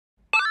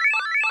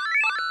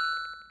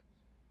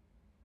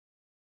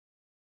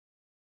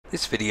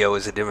This video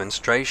is a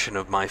demonstration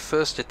of my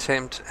first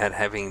attempt at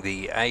having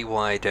the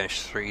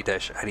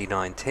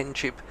AY-3-8910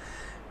 chip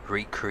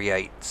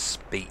recreate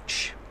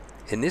speech.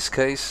 In this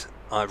case,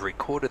 I've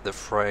recorded the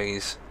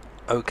phrase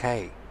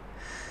 "OK".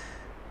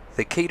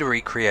 The key to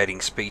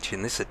recreating speech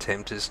in this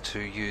attempt is to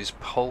use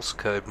pulse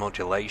code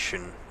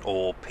modulation,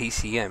 or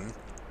PCM,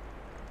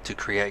 to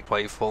create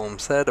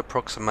waveforms that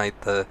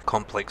approximate the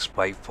complex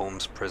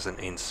waveforms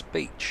present in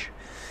speech.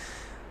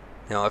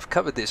 Now, I've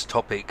covered this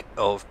topic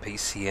of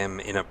PCM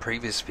in a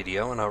previous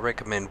video, and I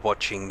recommend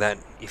watching that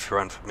if you're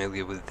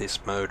unfamiliar with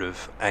this mode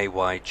of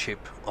AY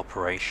chip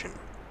operation.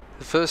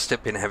 The first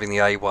step in having the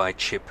AY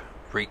chip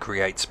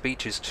recreate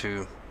speech is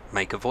to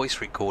make a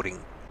voice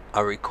recording. I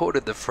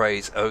recorded the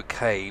phrase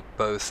 "OK"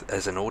 both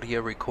as an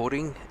audio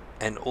recording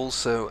and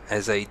also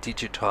as a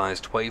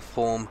digitized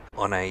waveform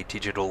on a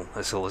digital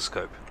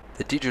oscilloscope.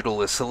 The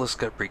digital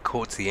oscilloscope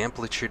records the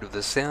amplitude of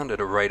the sound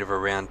at a rate of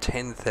around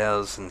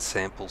 10,000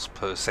 samples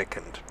per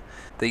second.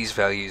 These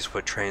values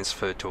were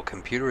transferred to a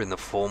computer in the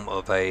form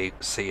of a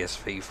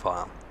CSV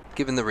file.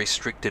 Given the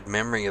restricted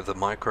memory of the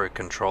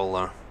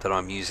microcontroller that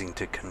I'm using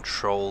to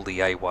control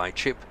the AY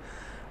chip,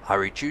 I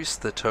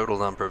reduced the total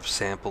number of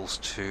samples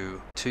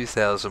to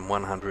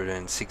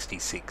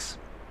 2,166.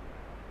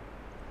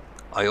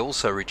 I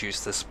also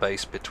reduced the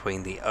space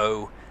between the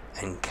O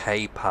and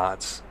K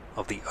parts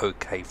of the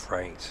OK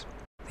phrase.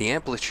 The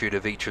amplitude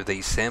of each of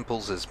these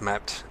samples is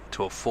mapped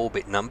to a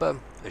 4-bit number,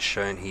 as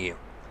shown here.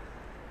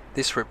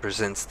 This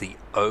represents the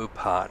O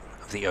part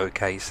of the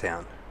OK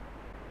sound.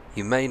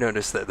 You may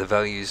notice that the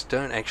values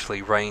don't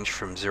actually range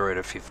from 0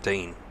 to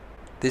 15.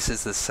 This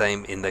is the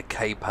same in the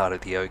K part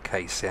of the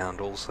OK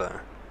sound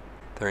also.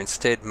 They're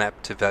instead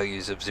mapped to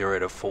values of 0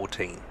 to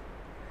 14.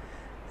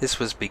 This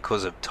was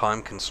because of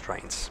time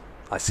constraints.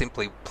 I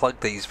simply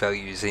plugged these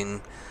values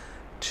in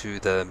to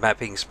the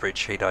mapping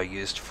spreadsheet I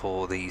used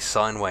for the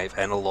sine wave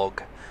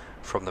analog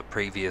from the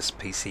previous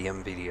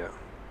PCM video.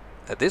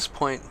 At this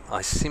point,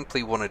 I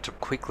simply wanted to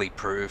quickly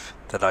prove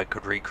that I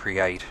could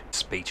recreate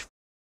speech.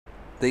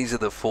 These are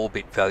the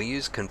 4-bit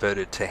values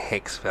converted to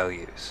hex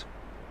values.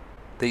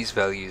 These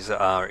values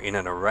are in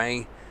an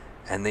array,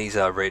 and these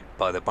are read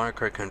by the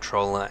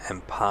microcontroller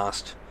and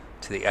passed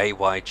to the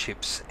AY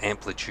chip's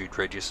amplitude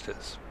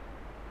registers.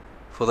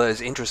 For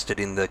those interested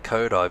in the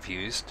code I've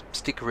used,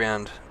 stick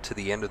around to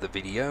the end of the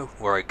video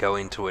where I go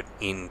into it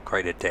in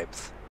greater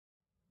depth.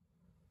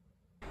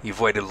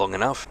 You've waited long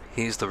enough,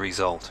 here's the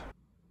result.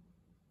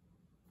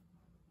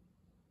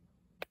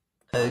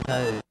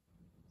 Okay.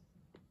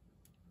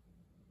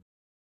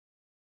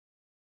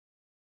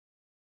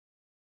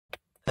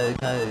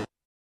 Okay.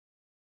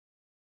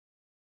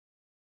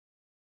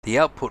 The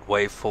output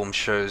waveform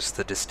shows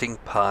the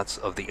distinct parts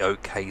of the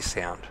OK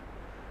sound.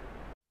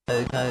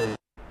 Okay.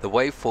 The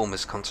waveform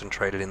is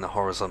concentrated in the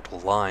horizontal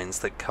lines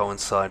that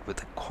coincide with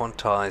the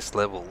quantized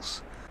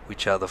levels,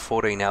 which are the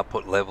 14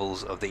 output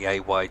levels of the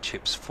AY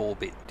chip's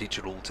 4-bit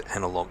digital to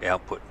analog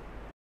output.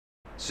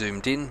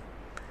 Zoomed in,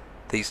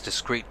 these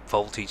discrete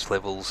voltage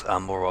levels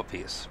are more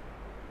obvious.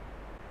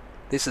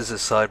 This is a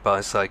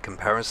side-by-side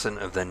comparison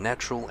of the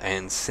natural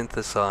and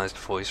synthesized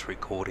voice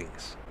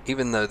recordings.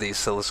 Even though the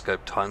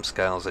oscilloscope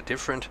timescales are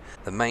different,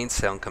 the main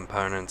sound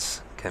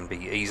components can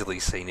be easily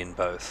seen in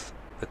both.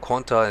 The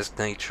quantized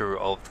nature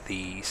of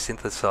the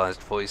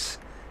synthesized voice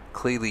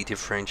clearly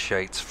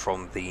differentiates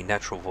from the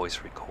natural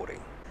voice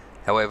recording.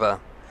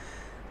 However,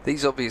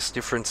 these obvious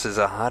differences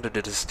are harder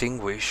to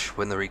distinguish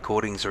when the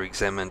recordings are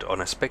examined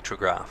on a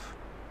spectrograph.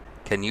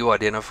 Can you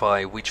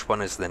identify which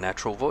one is the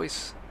natural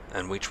voice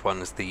and which one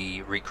is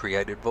the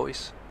recreated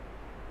voice?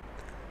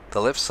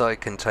 The left side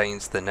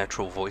contains the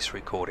natural voice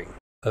recording.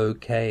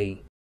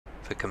 OK.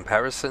 For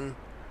comparison,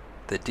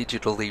 the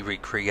digitally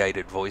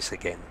recreated voice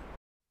again.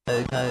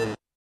 Okay.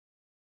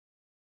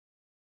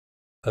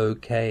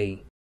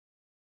 OK.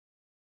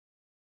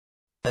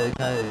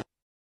 Okay.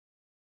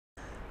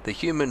 The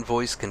human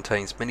voice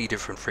contains many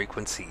different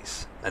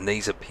frequencies, and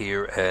these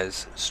appear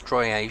as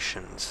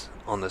striations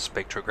on the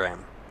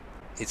spectrogram.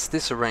 It's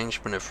this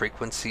arrangement of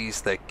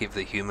frequencies that give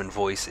the human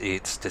voice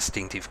its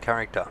distinctive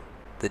character.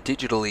 The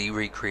digitally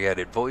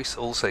recreated voice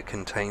also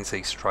contains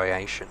these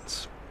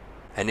striations.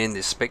 And in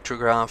this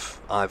spectrograph,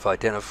 I've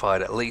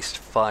identified at least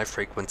 5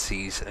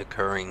 frequencies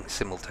occurring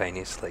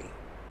simultaneously.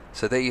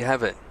 So there you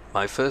have it,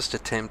 my first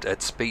attempt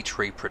at speech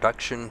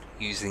reproduction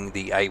using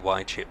the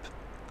AY chip.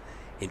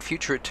 In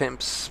future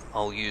attempts,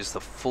 I'll use the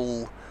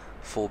full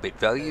 4-bit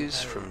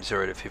values from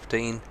 0 to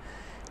 15,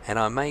 and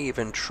I may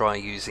even try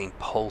using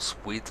pulse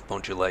width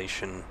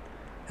modulation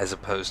as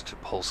opposed to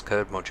pulse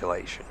code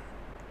modulation.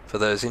 For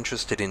those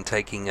interested in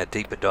taking a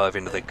deeper dive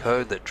into the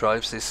code that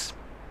drives this,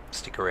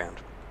 stick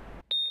around.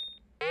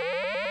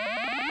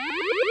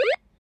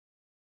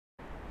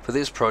 For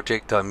this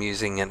project, I'm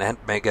using an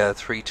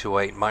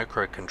AY-3-8910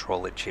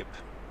 microcontroller chip,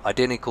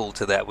 identical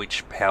to that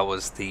which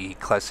powers the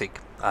classic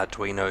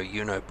Arduino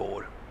Uno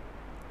board.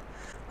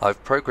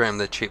 I've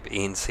programmed the chip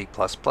in C++,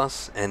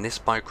 and this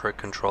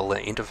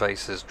microcontroller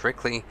interfaces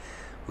directly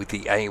with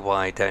the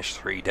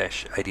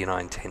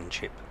AY-3-8910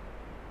 chip.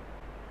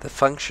 The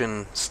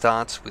function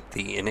starts with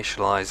the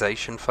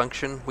initialization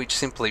function, which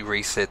simply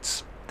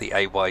resets the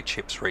AY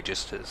chip's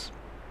registers.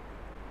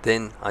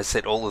 Then I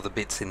set all of the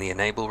bits in the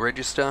enable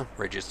register,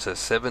 register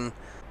 7.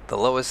 The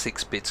lower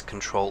 6 bits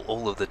control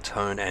all of the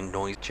tone and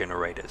noise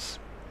generators.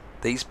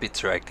 These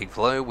bits are active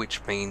low,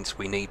 which means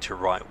we need to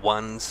write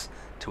 1s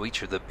to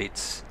each of the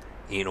bits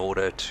in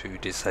order to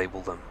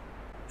disable them.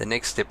 The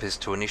next step is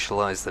to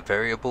initialize the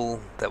variable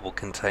that will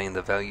contain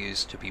the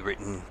values to be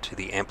written to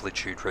the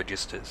amplitude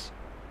registers.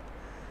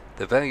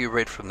 The value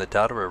read from the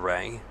data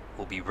array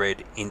will be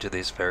read into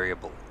this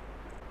variable.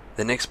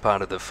 The next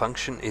part of the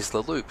function is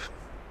the loop.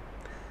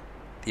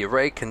 The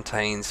array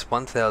contains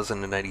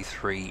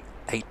 1083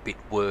 8-bit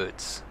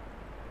words,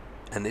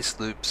 and this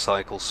loop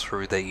cycles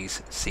through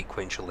these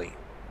sequentially.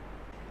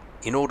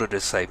 In order to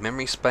save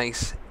memory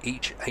space,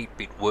 each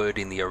 8-bit word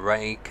in the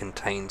array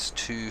contains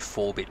 2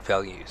 4-bit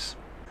values.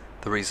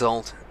 The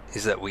result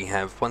is that we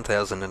have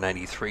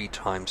 1083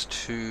 times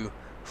 2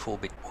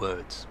 4-bit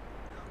words,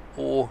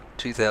 or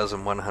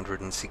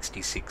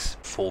 2166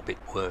 4-bit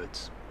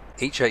words.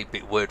 Each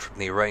 8-bit word from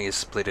the array is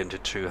split into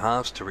 2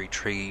 halves to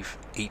retrieve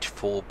each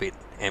 4-bit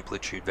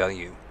amplitude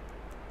value.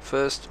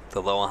 First,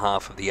 the lower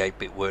half of the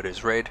 8-bit word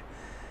is read,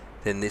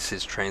 then this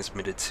is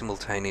transmitted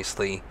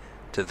simultaneously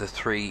to the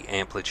 3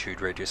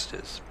 amplitude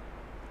registers.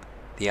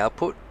 The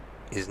output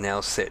is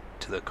now set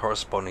to the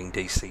corresponding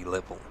DC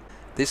level.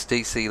 This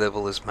DC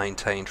level is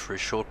maintained for a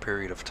short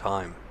period of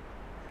time.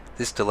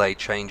 This delay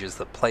changes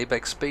the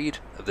playback speed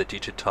of the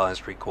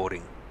digitized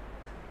recording.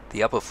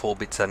 The upper 4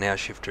 bits are now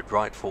shifted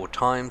right 4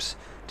 times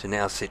to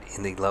now sit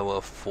in the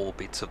lower 4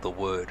 bits of the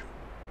word.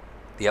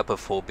 The upper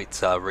 4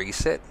 bits are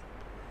reset,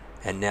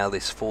 and now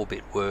this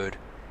 4-bit word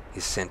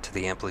is sent to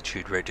the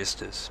amplitude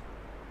registers.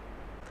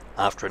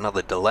 After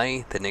another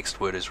delay, the next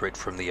word is read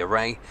from the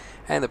array,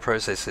 and the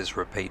process is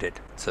repeated.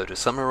 So to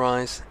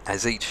summarize,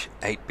 as each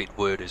 8-bit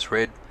word is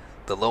read,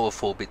 the lower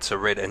 4 bits are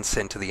read and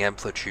sent to the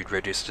amplitude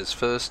registers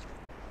first,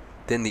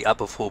 then the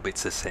upper 4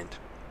 bits are sent.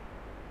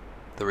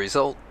 The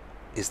result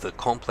is the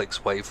complex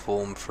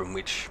waveform from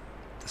which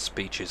the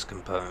speech is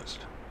composed.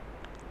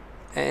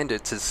 And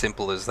it's as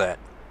simple as that.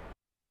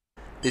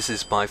 This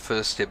is my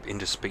first step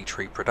into speech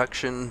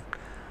reproduction.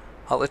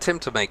 I'll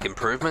attempt to make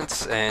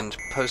improvements and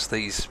post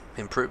these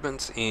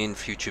improvements in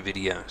future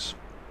videos.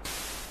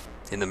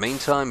 In the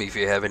meantime, if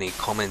you have any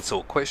comments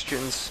or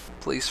questions,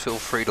 please feel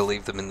free to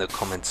leave them in the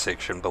comments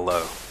section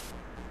below.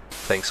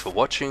 Thanks for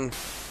watching,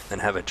 and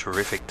have a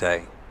terrific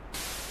day.